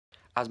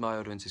as my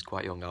audience is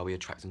quite young, I'll be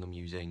attracting them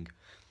using,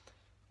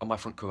 on my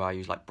front cover I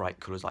use like bright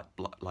colours like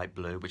light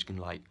blue, which can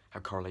like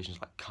have correlations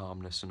like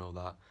calmness and all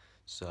that.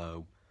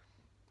 So,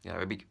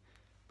 it'd be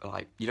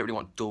like, you don't really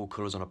want dull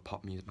colours on a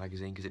pop music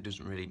magazine because it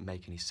doesn't really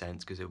make any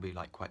sense, because it'll be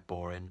like quite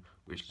boring,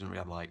 which doesn't really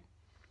have like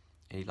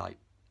any like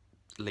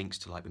links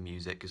to like the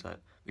music, because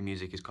the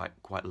music is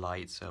quite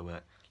light, so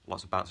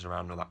lots of bouncing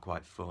around and all that,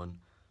 quite fun.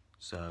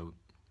 So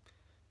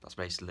that's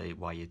basically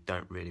why you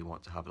don't really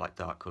want to have like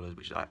dark colours,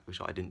 which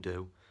I didn't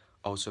do.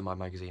 Also, my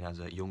magazine has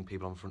young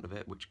people on the front of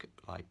it, which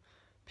like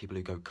people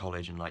who go to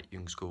college and like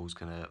young schools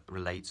can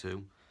relate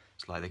to.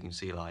 So like they can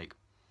see like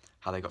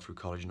how they got through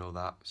college and all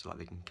that, so like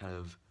they can kind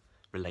of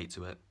relate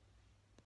to it.